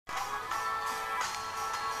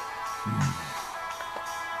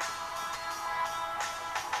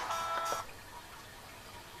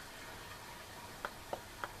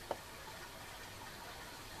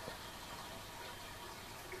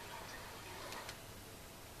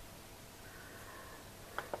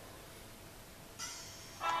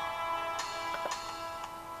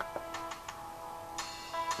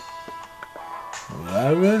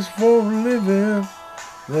I rest for a living,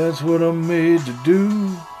 that's what I'm made to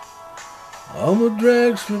do. I'm a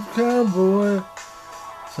drag strip cowboy,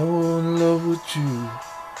 so in love with you.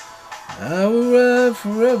 I will ride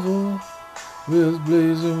forever, wheels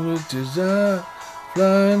blazing with desire,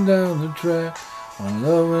 flying down the track, I'm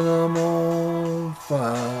loving, I'm on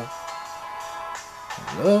fire.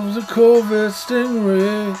 Love's a corvette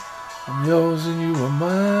stingray, I'm yours and you are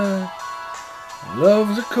mine.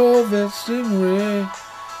 Love's a corvette stingray,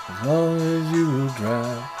 as long as you will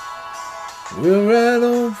drive. We'll ride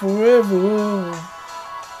on forever,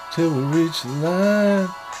 till we reach the line.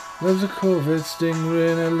 Love's a corvette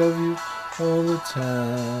stingray, and I love you all the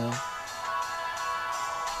time.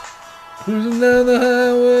 Cruising down the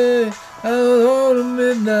highway, out on a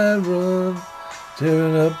midnight run,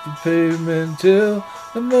 tearing up the pavement till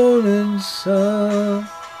the morning sun.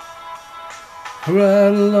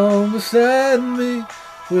 Ride along beside me,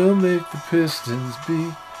 we'll make the pistons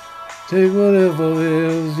beat. Take whatever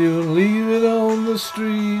ails you and leave it on the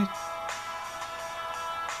street.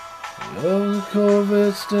 Love's a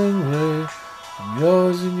corvette stingray, I'm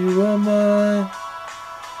yours and you are mine.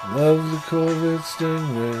 Love's a corvette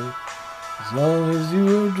stingray, as long as you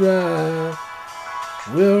will drive.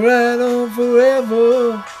 We'll ride on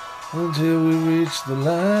forever, until we reach the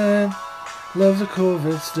line. Love's a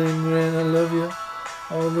corvette stingray, and I love you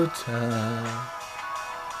all the time.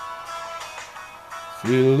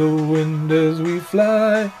 Feel the wind as we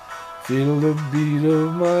fly, feel the beat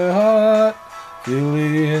of my heart, feel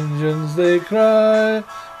the engines they cry,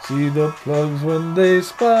 see the plugs when they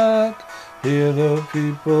spark, hear the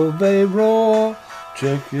people they roar,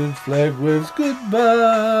 checkered flag waves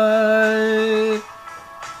goodbye.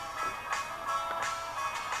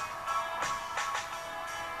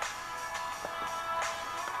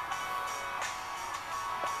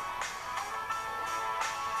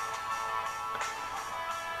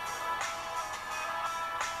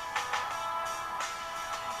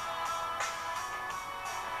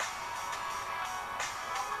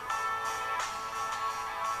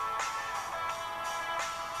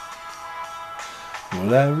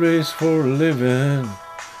 Well, I race for a living,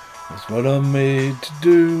 that's what I'm made to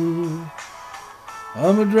do.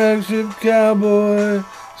 I'm a drag strip cowboy,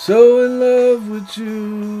 so in love with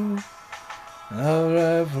you. And I'll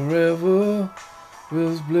ride forever,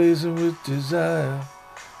 wheels blazing with desire,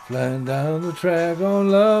 flying down the track on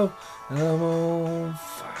love, and I'm on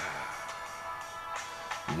fire.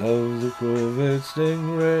 Love's a corvette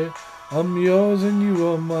stingray, I'm yours and you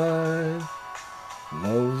are mine.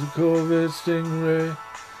 Love's a corvette stingray,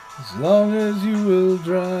 as long as you will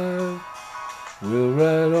drive. We'll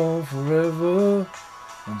ride on forever,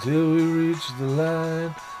 until we reach the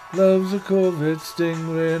line. Love's a corvette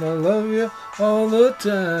stingray, and I love you all the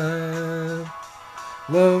time.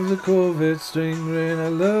 Love's a corvette stingray, and I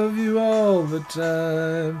love you all the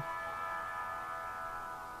time.